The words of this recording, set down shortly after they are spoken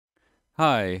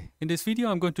Hi, in this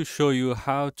video I'm going to show you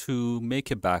how to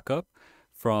make a backup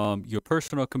from your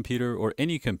personal computer or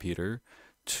any computer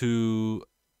to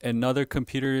another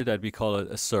computer that we call it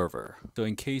a server. So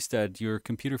in case that your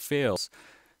computer fails,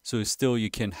 so still you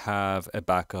can have a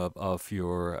backup of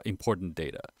your important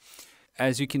data.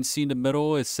 As you can see in the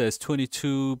middle, it says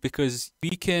 22 because we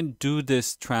can do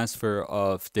this transfer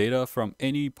of data from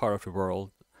any part of the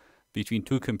world between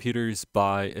two computers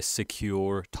by a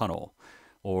secure tunnel,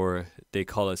 or they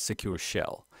call it secure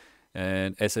shell.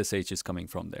 And SSH is coming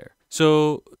from there.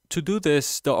 So to do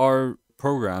this, there are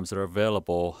programs that are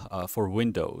available for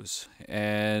Windows.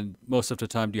 And most of the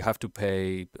time, you have to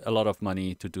pay a lot of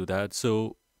money to do that.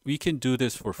 So we can do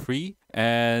this for free.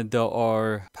 And there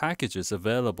are packages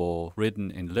available written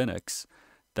in Linux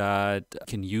that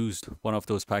can use. One of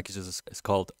those packages is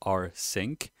called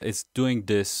rsync. It's doing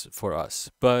this for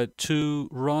us. But to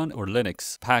run our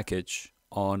Linux package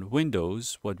on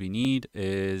Windows, what we need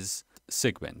is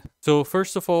Cygwin. So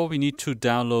first of all, we need to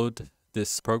download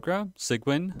this program,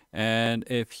 Cygwin. And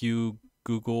if you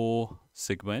Google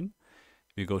Cygwin,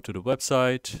 you go to the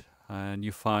website and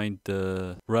you find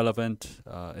the relevant,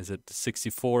 is it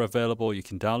 64 available? You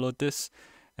can download this.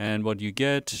 And what you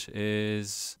get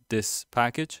is this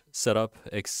package, setup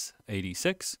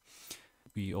x86.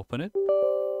 We open it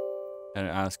and it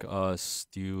asks us,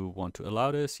 do you want to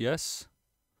allow this? Yes.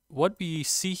 What we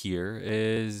see here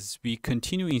is we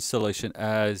continue installation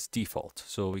as default.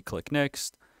 So we click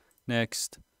next,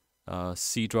 next,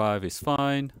 cygdrive is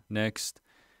fine, next,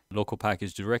 local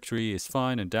package directory is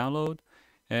fine and download.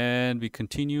 And we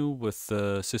continue with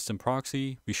the system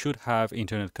proxy. We should have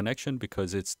internet connection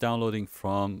because it's downloading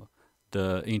from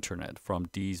the internet, from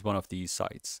one of these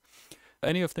sites.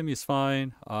 Any of them is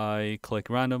fine. I click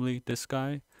randomly this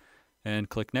guy and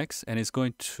click next, and it's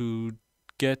going to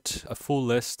get a full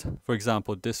list. For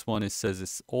example, this one, it says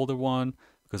it's older one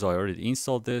because I already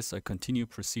installed this. I continue,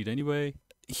 proceed anyway.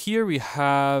 Here we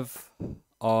have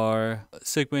our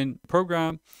Cygwin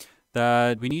program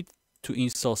that we need to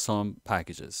install some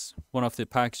packages. One of the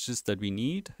packages that we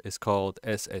need is called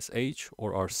SSH,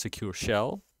 or our secure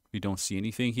shell. We don't see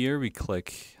anything here. We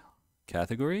click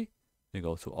category, we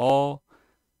go to all,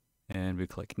 and we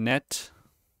click net.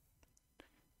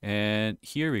 And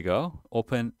here we go,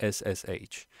 open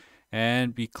SSH.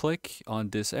 And we click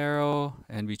on this arrow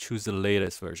and we choose the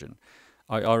latest version.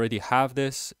 I already have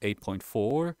this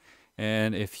 8.4.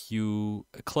 And if you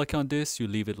click on this, you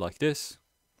leave it like this.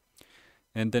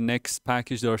 And the next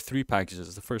package, there are three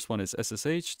packages. The first one is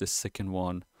SSH. The second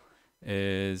one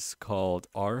is called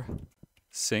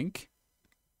rsync.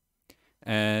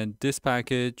 And this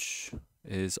package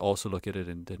is also located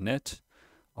in the net,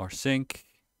 rsync.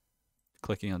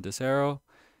 Clicking on this arrow,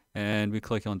 and we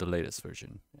click on the latest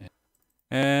version.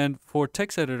 And for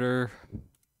text editor,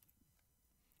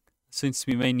 since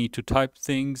we may need to type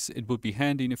things, it would be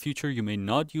handy in the future. You may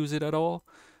not use it at all,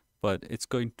 but it's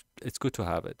good to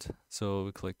have it. So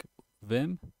we click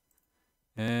Vim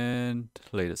and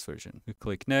latest version. We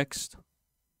click next,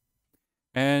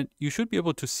 and you should be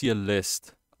able to see a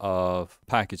list of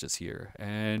packages here,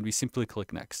 and we simply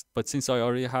click next. But since I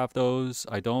already have those,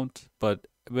 I don't. But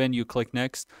when you click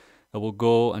next, it will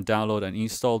go and download and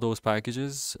install those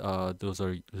packages. Those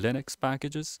are Linux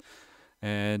packages,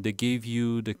 and they give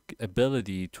you the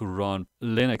ability to run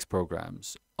Linux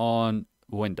programs on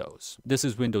Windows. This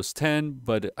is Windows 10,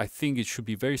 but I think it should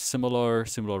be very similar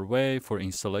way for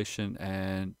installation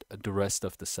and the rest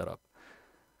of the setup.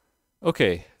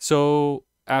 Okay, so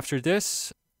after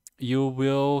this, you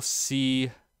will see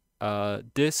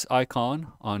this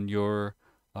icon on your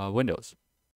Windows.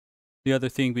 The other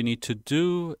thing we need to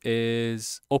do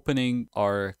is opening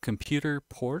our computer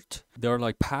port. There are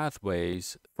like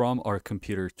pathways from our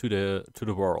computer to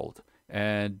the world,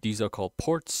 and these are called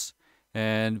ports,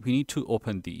 and we need to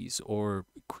open these or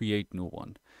create new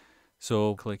one.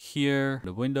 So click here,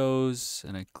 the Windows,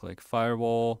 and I click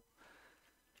firewall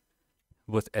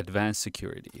with advanced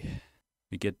security.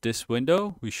 We get this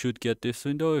window. We should get this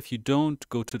window. If you don't,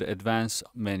 go to the advanced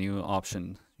menu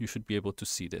option. You should be able to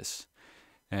see this.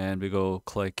 And we go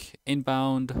click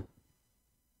inbound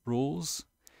rules.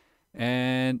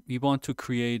 And we want to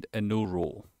create a new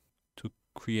rule to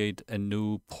create a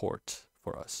new port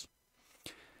for us.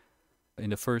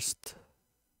 In the first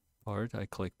part, I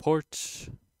click port,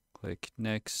 click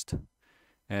next,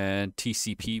 and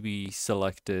TCP, we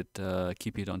selected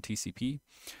keep it on TCP.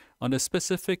 On the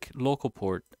specific local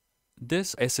port,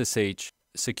 this SSH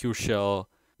secure shell,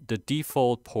 the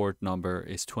default port number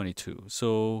is 22.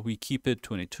 So we keep it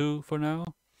 22 for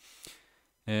now.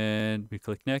 And we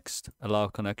click next, allow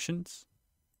connections.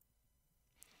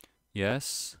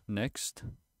 Yes, next.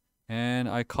 and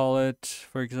I call it,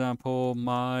 for example,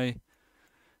 my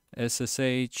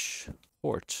SSH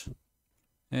port,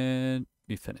 and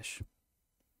we finish.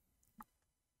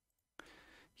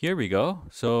 Here we go.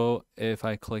 So if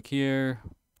I click here,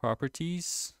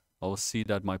 properties, I'll see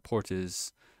that my port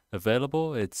is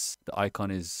available. The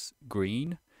icon is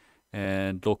green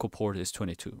and local port is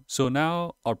 22. So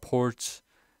now our port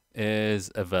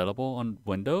is available on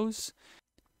Windows.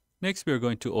 Next, we are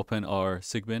going to open our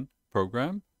Cygwin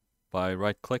program by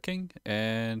right-clicking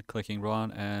and clicking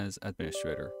Run as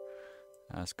administrator.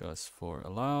 Ask us for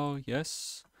allow,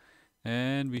 yes.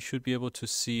 And we should be able to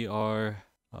see our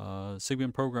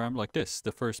Cygwin program like this.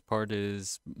 The first part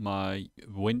is my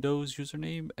Windows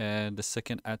username, and the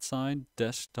second @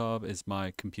 desktop is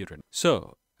my computer.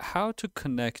 So how to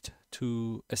connect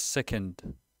to a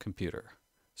second computer?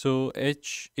 So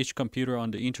each computer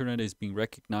on the internet is being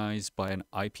recognized by an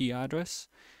IP address.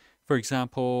 For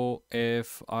example,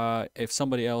 if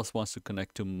somebody else wants to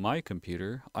connect to my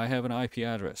computer, I have an IP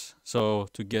address. So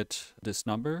to get this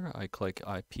number, I click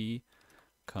IP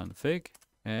config,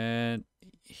 and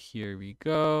here we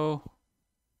go.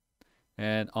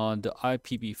 And on the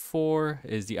IPv4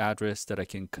 is the address that I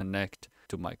can connect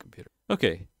to my computer.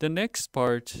 Okay, the next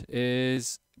part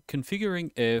is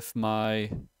configuring if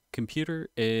my computer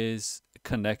is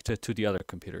connected to the other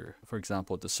computer. For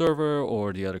example, the server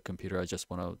or the other computer I just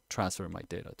want to transfer my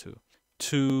data to.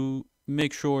 To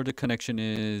make sure the connection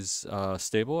is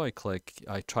stable, I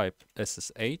type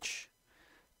SSH,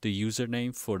 the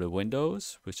username for the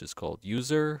Windows, which is called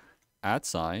user,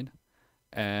 @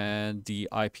 and the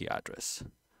IP address.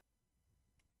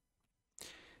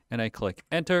 And I click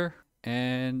enter,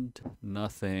 and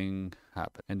nothing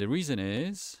happened. And the reason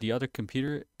is the other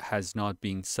computer has not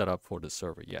been set up for the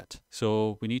server yet.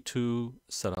 So we need to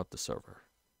set up the server.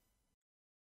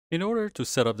 In order to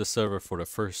set up the server for the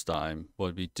first time,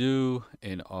 what we do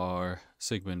in our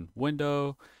Cygwin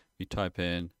window, we type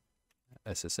in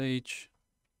SSH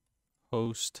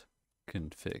host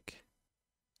config.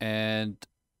 And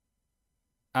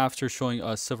after showing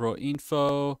us several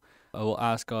info, it will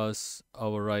ask us, I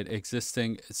will write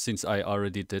existing. Since I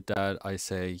already did that, I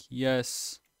say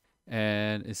yes.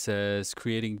 And it says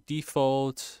creating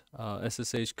default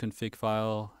SSH config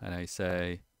file, and I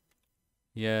say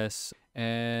yes.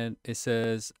 And it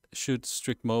says should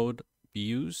strict mode be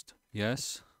used?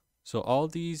 Yes. So all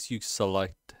these you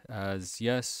select as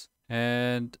yes.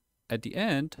 And at the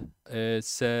end, it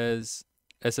says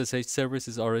SSH service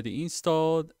is already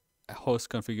installed, host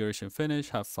configuration finished,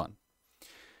 have fun.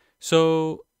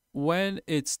 So when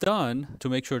it's done, to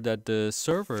make sure that the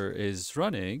server is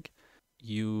running,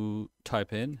 you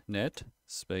type in net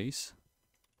space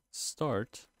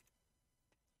start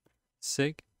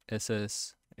sig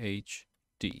sshd.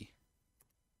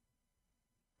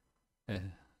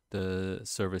 The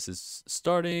service is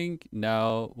starting,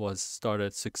 now was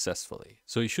started successfully.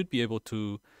 So you should be able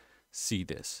to see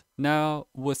this. Now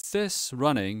with this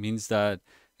running means that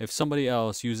if somebody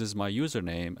else uses my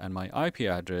username and my IP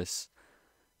address,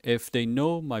 if they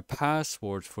know my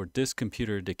password for this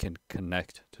computer, they can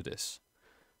connect to this,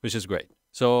 which is great.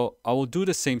 So I will do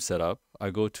the same setup. I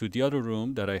go to the other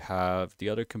room that I have, the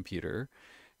other computer,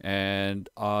 and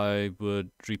I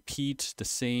would repeat the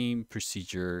same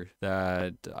procedure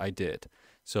that I did.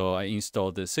 So I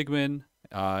install the Cygwin,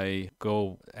 I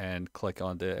go and click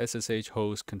on the SSH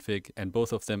host config, and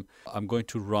both of them, I'm going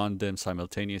to run them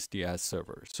simultaneously as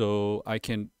servers. So I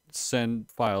can send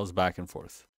files back and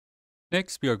forth.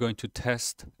 Next, we are going to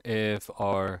test if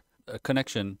our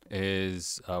connection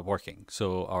is working.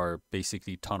 So our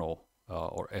basically tunnel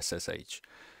or SSH.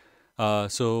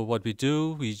 So what we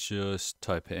do, we just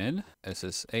type in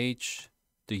SSH.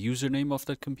 The username of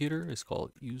that computer is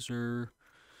called user,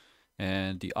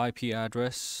 and the IP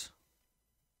address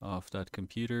of that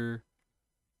computer.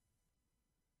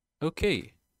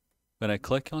 Okay, when I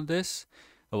click on this,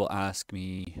 it will ask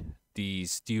me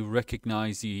these, do you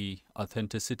recognize the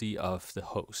authenticity of the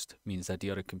host? Means that the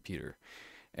other computer.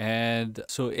 And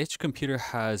so each computer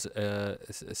has a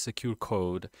secure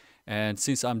code. And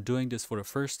since I'm doing this for the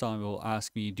first time, it will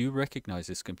ask me, do you recognize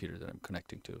this computer that I'm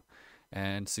connecting to?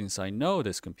 And since I know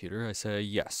this computer, I say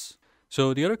yes.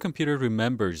 So the other computer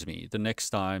remembers me the next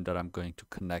time that I'm going to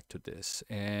connect to this.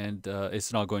 And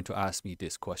it's not going to ask me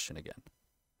this question again.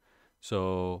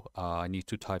 So I need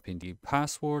to type in the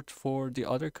password for the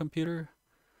other computer.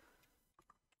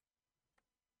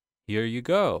 Here you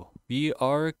go. We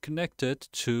are connected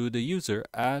to the user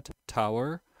at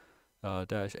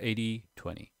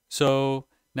tower-8020. So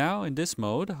now in this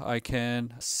mode, I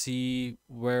can see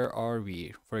where are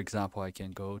we. For example, I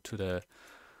can go to the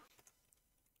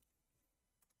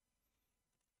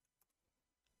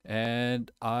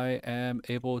and I am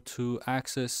able to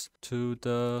access to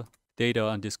the data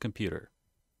on this computer.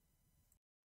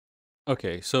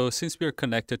 Okay, so since we are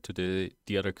connected to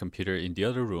the other computer in the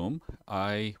other room,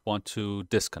 I want to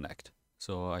disconnect.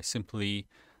 So I simply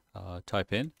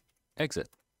type in exit.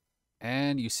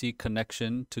 And you see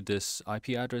connection to this IP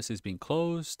address is being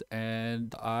closed,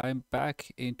 and I'm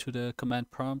back into the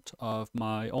command prompt of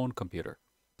my own computer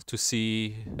to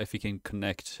see if we can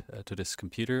connect to this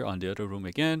computer on the other room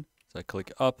again. So I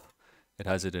click up, it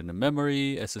has it in the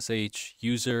memory, SSH,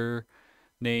 user,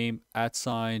 name,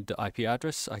 @ the IP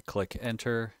address. I click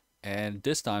enter, and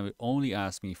this time it only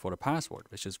asks me for the password,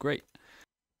 which is great.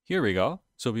 Here we go.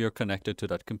 So we are connected to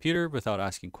that computer without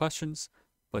asking questions,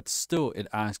 but still it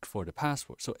asks for the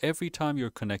password. So every time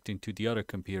you're connecting to the other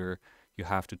computer, you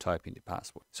have to type in the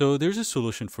password. So there's a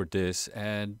solution for this,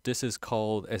 and this is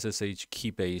called SSH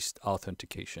key-based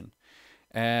authentication.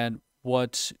 And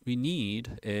what we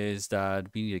need is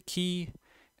that we need a key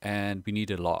and we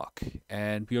need a lock.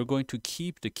 And we are going to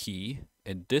keep the key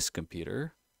in this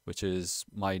computer, which is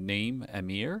my name,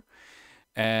 Amir.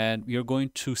 And we are going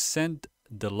to send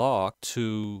the lock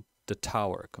to the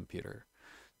tower computer.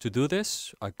 To do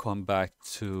this, I come back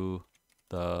to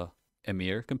the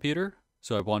Amir computer.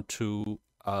 So I want to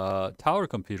tower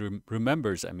computer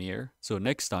remembers Amir. So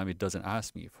next time it doesn't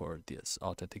ask me for this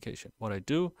authentication. What I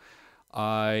do,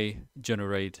 I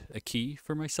generate a key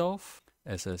for myself,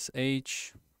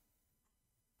 SSH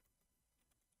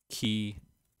key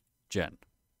gen.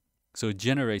 So it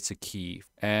generates a key,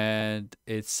 and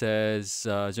it says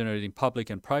generating public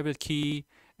and private key,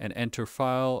 and enter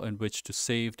file in which to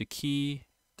save the key.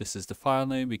 This is the file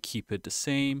name. We keep it the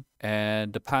same,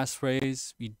 and the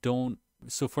passphrase we don't.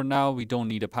 So for now we don't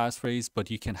need a passphrase, but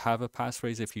you can have a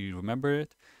passphrase if you remember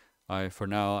it. For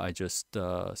now I just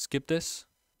skip this.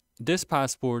 This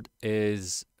password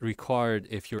is required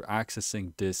if you're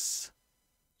accessing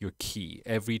your key.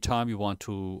 Every time you want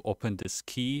to open this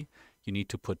key, you need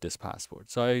to put this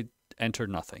password. So I enter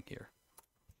nothing here.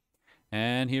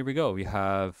 And here we go. We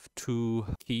have two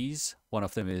keys. One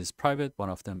of them is private, one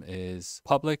of them is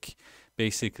public.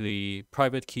 Basically,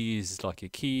 private key is like a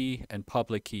key and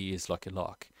public key is like a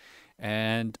lock.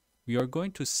 And we are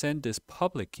going to send this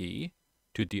public key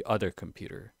to the other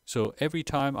computer. So every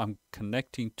time I'm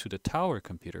connecting to the tower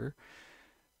computer,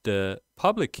 the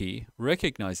public key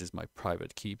recognizes my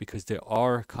private key because they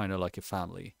are kind of like a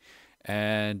family,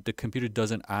 and the computer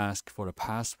doesn't ask for a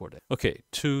password. Okay,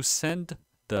 to send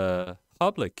the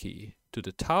public key to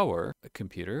the tower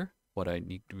computer, what I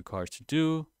require to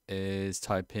do is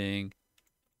typing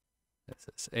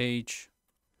SSH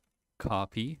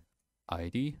copy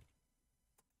ID,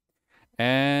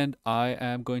 and I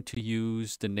am going to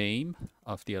use the name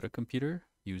of the other computer,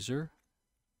 user,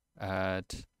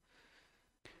 and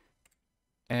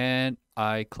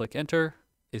I click enter.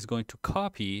 Is going to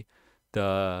copy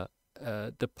the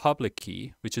public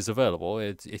key, which is available.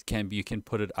 It can be, you can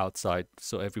put it outside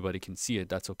so everybody can see it.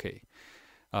 That's okay.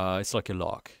 It's like a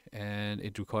lock, and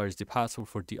it requires the password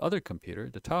for the other computer,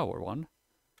 the tower one.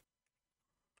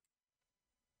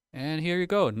 And here you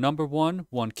go. Number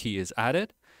one key is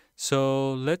added.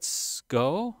 So let's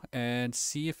go and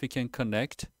see if we can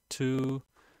connect to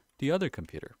the other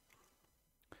computer.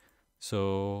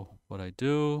 So what I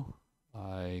do,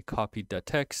 I copied that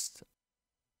text,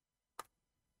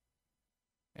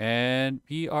 and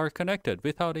we are connected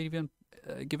without even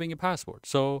giving a password.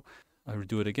 So I will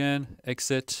do it again,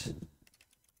 exit,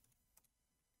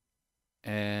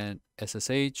 and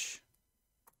SSH.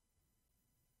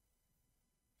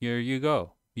 Here you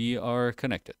go. We are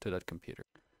connected to that computer.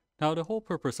 Now, the whole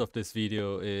purpose of this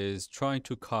video is trying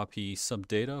to copy some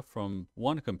data from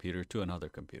one computer to another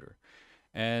computer.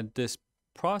 And this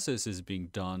process is being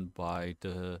done by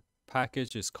the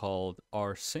package is called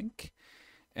rsync.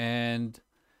 And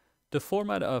the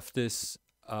format of this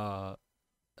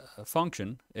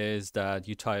function is that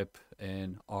you type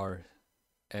in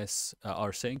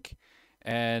rsync,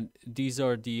 and these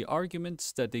are the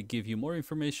arguments that they give you more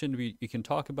information. You can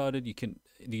talk about it.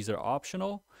 These are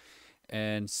optional,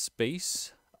 and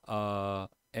space.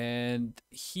 And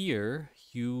here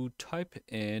you type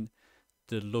in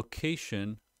the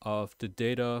location of the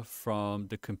data from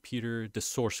the computer, the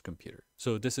source computer.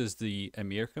 So this is the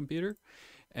Amir computer.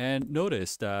 And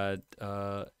notice that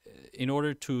in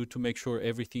order to make sure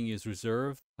everything is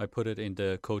reserved, I put it in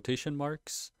the quotation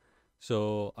marks.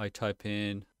 So I type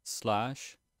in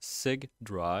 /cygdrive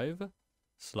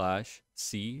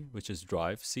 /C, which is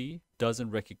drive C. Doesn't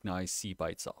recognize C by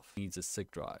itself. It needs a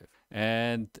cygdrive.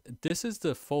 And this is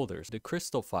the folders, the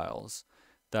crystal files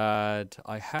that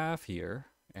I have here,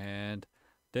 and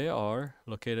they are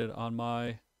located on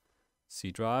my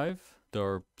cygdrive. There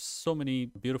are so many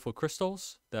beautiful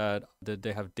crystals that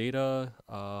they have data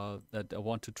that I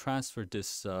want to transfer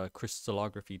this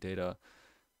crystallography data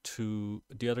to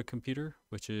the other computer,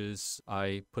 which is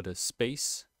I put a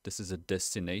space. This is a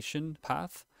destination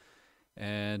path.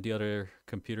 And the other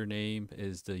computer name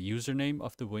is the username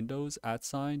of the Windows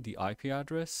 @ the IP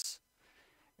address,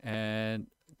 and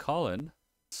colon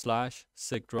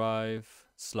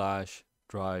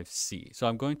 /cygdrive/drive C. So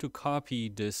I'm going to copy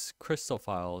this crystal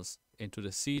files into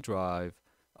the C drive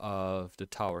of the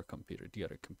tower computer, the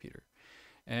other computer.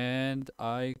 And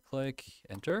I click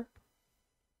enter.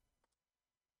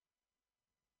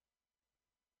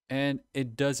 And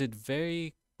it does it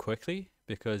very quickly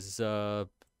because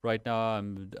right now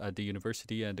I'm at the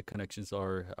university and the connections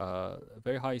are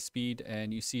very high speed,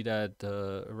 and you see that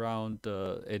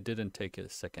it didn't take a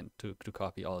second to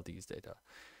copy all these data.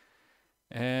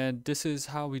 And this is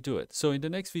how we do it. So in the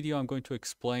next video, I'm going to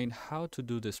explain how to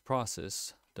do this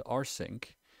process, the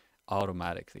rsync,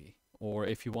 automatically. Or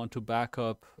if you want to back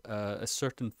up a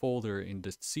certain folder in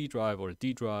the C drive or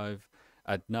D drive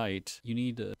at night, you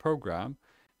need a program,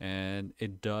 and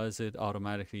it does it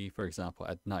automatically, for example,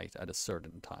 at night at a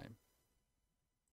certain time.